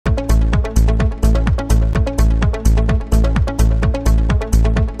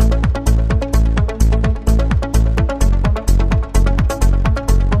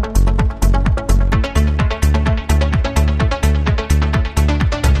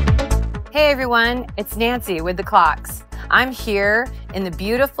Hey everyone, it's Nancy with the KLOCKS. I'm here in the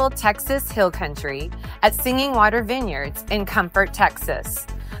beautiful Texas Hill Country at Singing Water Vineyards in Comfort, Texas.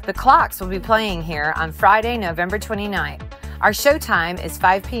 The KLOCKS will be playing here on Friday, November 29th. Our show time is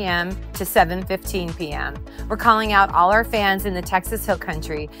 5 p.m. to 7:15 p.m. We're calling out all our fans in the Texas Hill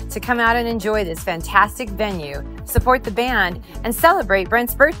Country to come out and enjoy this fantastic venue, support the band, and celebrate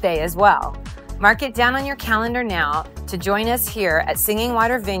Brent's birthday as well. Mark it down on your calendar now to join us here at Singing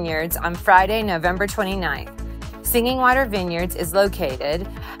Water Vineyards on Friday, November 29th. Singing Water Vineyards is located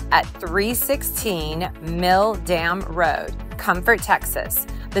at 316 Mill Dam Road, Comfort, Texas.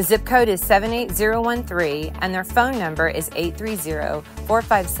 The zip code is 78013 and their phone number is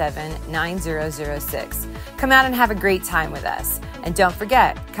 830-457-9006. Come out and have a great time with us. And don't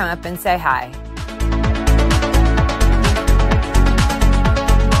forget, come up and say hi.